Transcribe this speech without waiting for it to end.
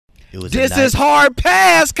This is hard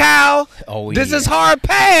pass, Kyle. Oh, this is hard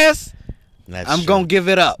pass. I'm going to give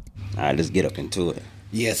it up. All right, let's get up into it.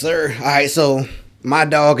 Yes, sir. All right, so my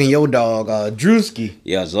dog and your dog, Druski.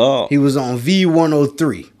 Yes, sir. He was on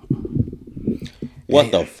V103.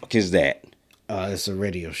 What the fuck is that? It's a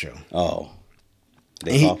radio show. Oh.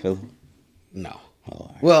 They popular? No. Oh,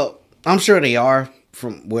 right. Well, I'm sure they are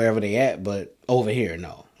from wherever they at, but over here,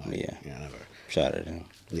 no. Yeah. Never. Shout out to them.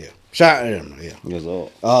 Yeah. Shout out to them, yeah. Yes,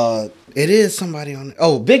 sir. It is somebody on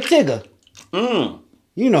Oh, Big Tigger.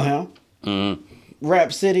 You know him.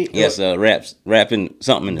 Rap City. Yes, rapping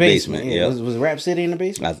something in the basement. Yeah. Was Rap City in the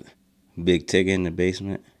basement? Big Tigger in the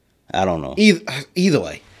basement? I don't know. Either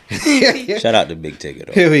way. Shout out to Big Tigger,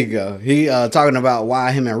 though. Here we go. He talking about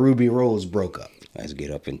why him and Ruby Rose broke up. Let's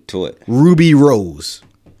get up into it. Ruby Rose.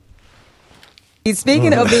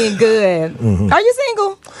 Speaking of being good, are you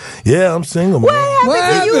single? Yeah, I'm single, man. What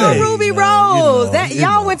happened to you and Ruby Rose?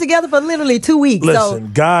 Y'all went together for literally 2 weeks.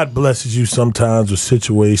 Listen, God blesses you sometimes with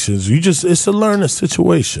situations. It's a learning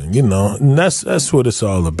situation, and that's what it's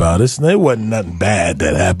all about. It wasn't nothing bad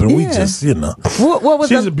that happened. We just, What was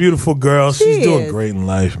she's a beautiful girl. She's doing great in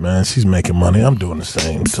life, man. She's making money. I'm doing the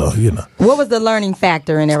same, so What was the learning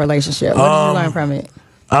factor in their relationship? What did you learn from it?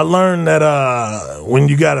 I learned that when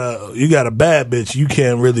you got a bad bitch, you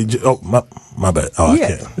can't really. My bad. Oh, I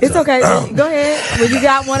can't. It's okay. Go ahead. When you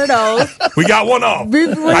got one of those, we got one off.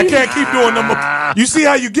 I can't keep doing them. You see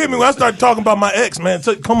how you get me when I start talking about my ex, man?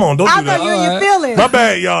 Come on, don't do that. I thought you and your feelings. My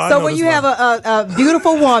bad, y'all. So when you have a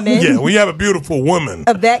beautiful woman, when you have a beautiful woman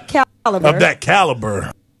of that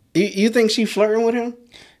caliber, you think she flirting with him?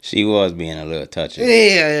 She was being a little touchy.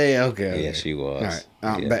 Yeah, okay. Yeah, she was.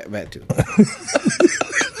 All right, back to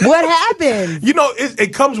what happened?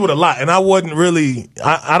 It comes with a lot, and I wasn't really.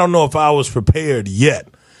 I don't know if I was prepared yet,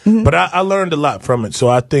 but I learned a lot from it. So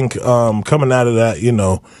I think coming out of that,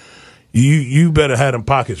 you better have them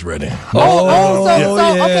pockets ready.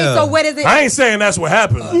 Okay. So what is it? I ain't saying that's what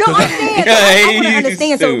happened. No, I'm saying I want to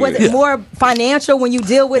understand. So was it more financial when you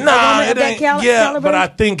deal with a woman of that caliber? Yeah, but I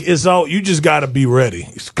think it's all. You just got to be ready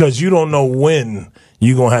because you don't know when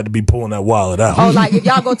you're going to have to be pulling that wallet out. Oh, like if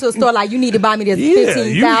y'all go to a store, like you need to buy me this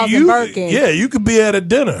 15,000 Birkin. Yeah, you could be at a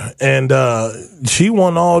dinner and she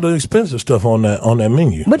want all the expensive stuff on that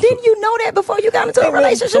menu. But didn't you know that before you got into a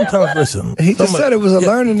relationship? Sometimes, listen. He just said it was a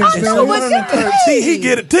learning experience. See, he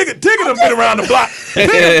get it. Tigger done been around the block.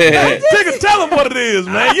 Tigger, tell him what it is,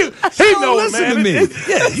 man. He know it, man. Listen to me.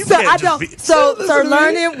 You so can't I don't. So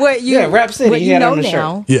learning what you Rap City, what he you had know on the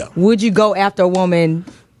now. shirt. Yeah. Would you go after a woman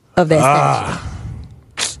of that stature?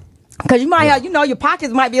 Because you might have, your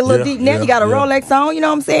pockets might be a little deep now. You got a Rolex on, you know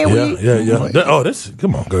what I'm saying? Yeah.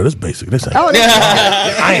 Come on, girl. This basic. This ain't.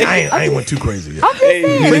 I ain't went too crazy yet. I'm just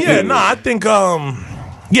saying. But I think,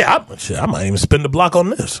 I might even spend the block on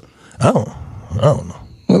this. I don't know.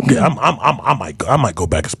 Okay. Yeah, I might go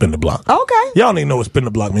back and spin the block. Okay. Y'all need to know what spin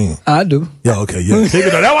the block means. I do. Yeah, okay, yeah. Tigger,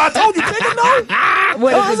 that's why I told you, Tigger, no.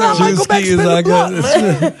 What is it? I might go back and spin the block.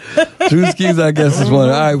 Drewski's, I guess, is one.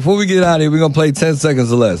 All right, before we get out of here, we're going to play 10 seconds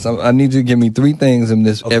or less. I need you to give me 3 things in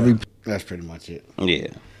this every... That's pretty much it. Yeah.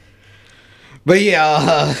 But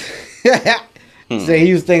so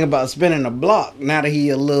he was thinking about spinning the block now that he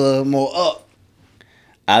a little more up.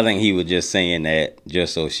 I think he was just saying that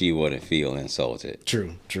just so she wouldn't feel insulted.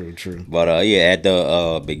 True. But at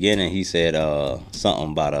the beginning he said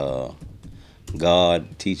something about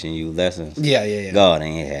God teaching you lessons. Yeah. God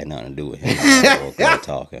ain't had nothing to do with him. God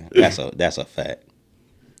talking. That's a fact.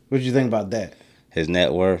 What did you think about that? His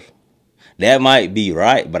net worth. That might be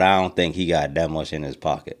right, but I don't think he got that much in his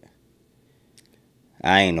pocket.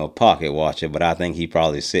 I ain't no pocket watcher, but I think he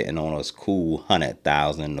probably sitting on a cool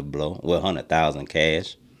 100,000 to blow. Well, 100,000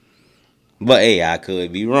 cash. But hey, I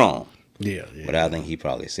could be wrong. Yeah. But I think he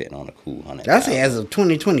probably sitting on a cool 100,000. That's as of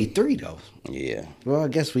 2023 though. Yeah. Well, I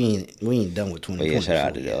guess we ain't done with 2024. But yeah, shout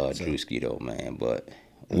out to Druski though, man. But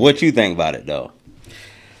what you think about it though?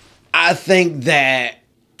 I think that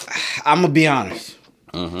I'm gonna be honest.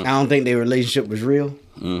 I don't think their relationship was real.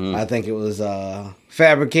 I think it was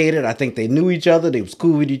fabricated. I think they knew each other. They was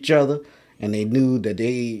cool with each other, and they knew that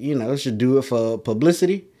they, should do it for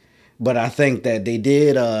publicity. But I think that they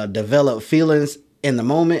did develop feelings in the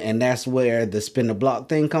moment, and that's where the spin the block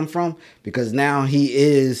thing come from. Because now he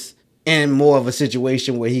is in more of a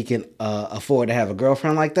situation where he can afford to have a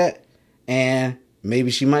girlfriend like that, and maybe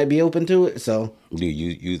she might be open to it. So, do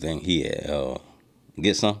you think he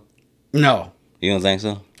get some? No, you don't think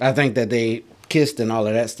so? I think that they kissed and all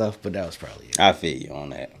of that stuff, but that was probably it. I feel you on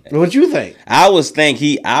that. What you think? I would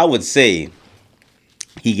say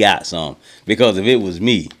he got some, because if it was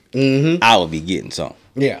me, I would be getting some.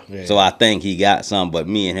 Yeah. So I think he got some, but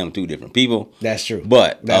me and him 2 different people. That's true.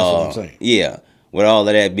 But that's what I'm saying. Yeah. With all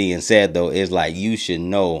of that being said, though, it's like you should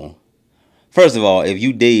know. First of all, if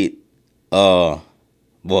you date, boy,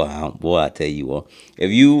 I tell you what,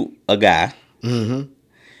 if you a guy and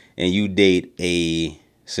you date a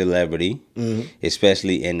celebrity,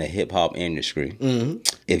 especially in the hip hop industry,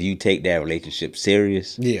 if you take that relationship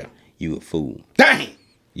serious, you a fool. Dang.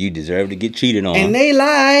 You deserve to get cheated on. And they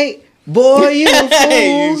like, boy, you a fool.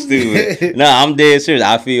 You stupid. Nah, I'm dead serious.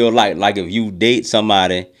 I feel like if you date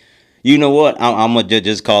somebody, you know what? I'm gonna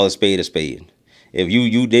just call a spade a spade. If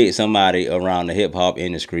you date somebody around the hip hop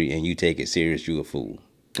industry and you take it serious, you a fool.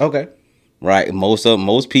 Okay. Right?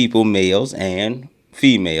 Most people, males and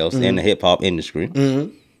females in the hip hop industry,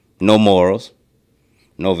 no morals,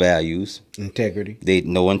 no values, integrity.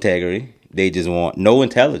 No integrity. They just want no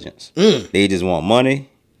intelligence. They just want money.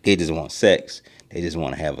 They just want sex. They just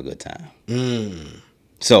want to have a good time.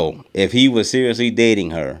 So if he was seriously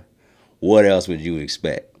dating her, what else would you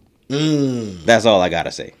expect? That's all I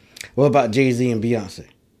gotta say. What about Jay-Z and Beyonce?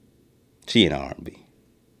 She in R&B.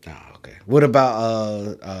 Oh, okay. What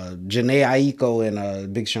about Janae Aiko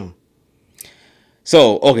and Big Sean?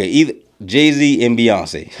 So, okay, either Jay-Z and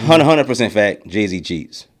Beyonce. 100% fact, Jay-Z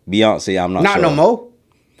cheats. Beyonce, I'm not sure. Not no more.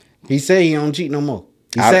 He said he don't cheat no more.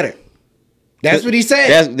 He said it. That's what he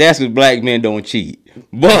said. That's because black men don't cheat.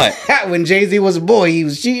 But when Jay-Z was a boy, he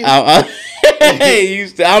was cheating. I'm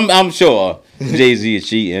sure Jay-Z is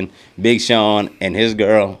cheating. Big Sean and his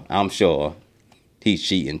girl, I'm sure he's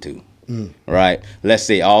cheating too. Right? Let's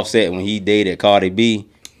say Offset, when he dated Cardi B,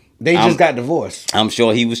 they just got divorced. I'm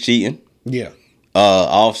sure he was cheating. Yeah.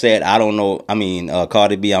 Offset, I don't know. I mean,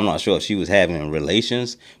 Cardi B, I'm not sure if she was having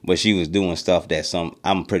relations, but she was doing stuff that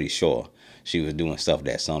I'm pretty sure she was doing stuff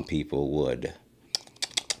that some people would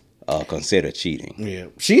consider cheating. Yeah.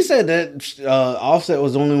 She said that Offset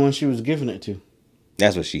was the only one she was giving it to.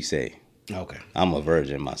 That's what she said. Okay. I'm a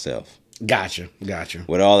virgin myself. Gotcha.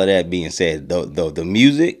 With all of that being said, the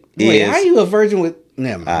music Wait, is... how you a virgin with...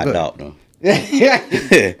 Never mind. I adopt them.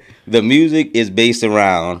 The music is based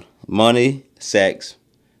around money, sex,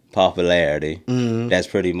 popularity. That's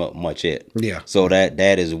pretty much it. Yeah. So that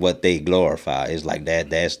is what they glorify. It's like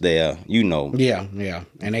that's their, Yeah.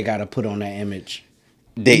 And they got to put on that image.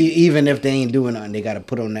 Even if they ain't doing nothing, they got to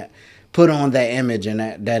put on that image, and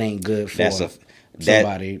that ain't good for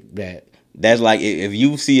somebody that... That's like if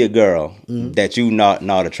you see a girl that you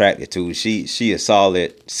not attracted to, she a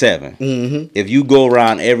solid 7. If you go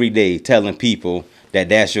around every day telling people that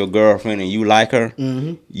that's your girlfriend and you like her,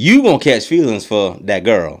 you gonna catch feelings for that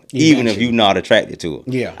girl, even if you not attracted to her.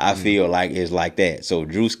 Yeah, I feel like it's like that. So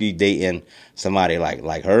Druski dating somebody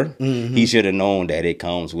like her, he should have known that it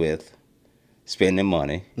comes with spending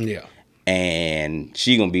money. Yeah, and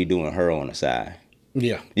she gonna be doing her on the side.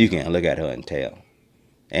 Yeah, you can look at her and tell.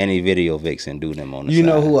 Any video vixen do them on the side. You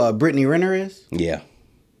know who Brittany Renner is? Yeah.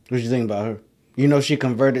 What you think about her? You know she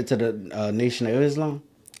converted to the Nation of Islam?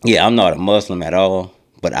 Yeah, I'm not a Muslim at all,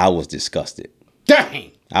 but I was disgusted.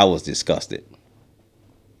 Dang! I was disgusted.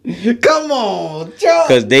 Come on, Joe!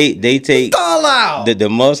 Because they take... Stall out! The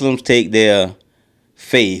Muslims take their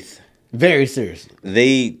faith... very seriously.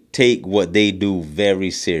 They take what they do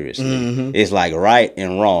very seriously. It's like right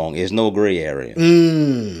and wrong. There's no gray area.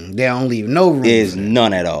 They don't leave no room. There's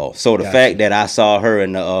none at all. So the fact that I saw her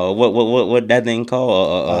in the what that thing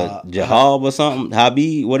called Jahab or something,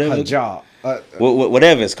 Habib, whatever. Hijab.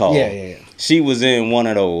 Whatever it's called. Yeah. She was in one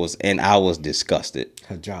of those, and I was disgusted.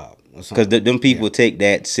 Hijab. Because them people take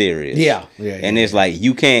that serious. Yeah. And it's like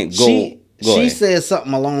you can't go. She said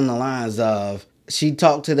something along the lines of, she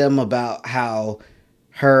talked to them about how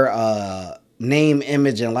her name,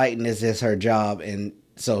 image, and likeness is her job, and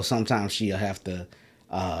so sometimes she'll have to.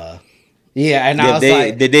 And I was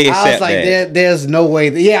like, did they accept that? There's no way.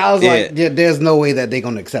 There's no way that they're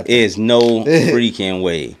gonna accept it. There's no freaking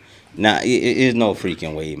way. Nah, it's no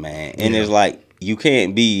freaking way, man. And it's like you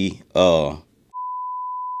can't be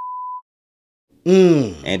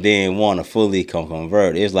and then want to fully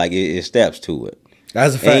convert. It's like it steps to it.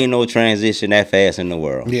 That's a fact. Ain't no transition that fast in the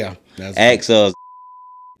world. Yeah. That's Ask us.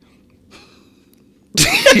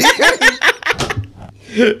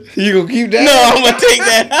 You gonna keep that? No, I'm gonna take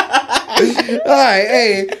that. All right,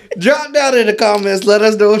 hey, drop down in the comments. Let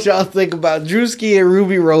us know what y'all think about Druski and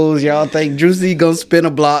Ruby Rose. Y'all think Druski gonna spin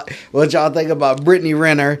a block? What y'all think about Brittany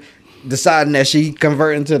Renner deciding that she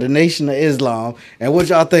converting to the Nation of Islam? And what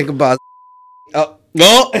y'all think about?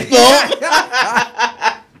 No.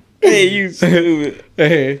 Hey, you stupid.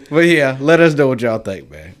 Hey, but yeah, let us know what y'all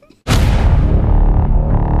think, man.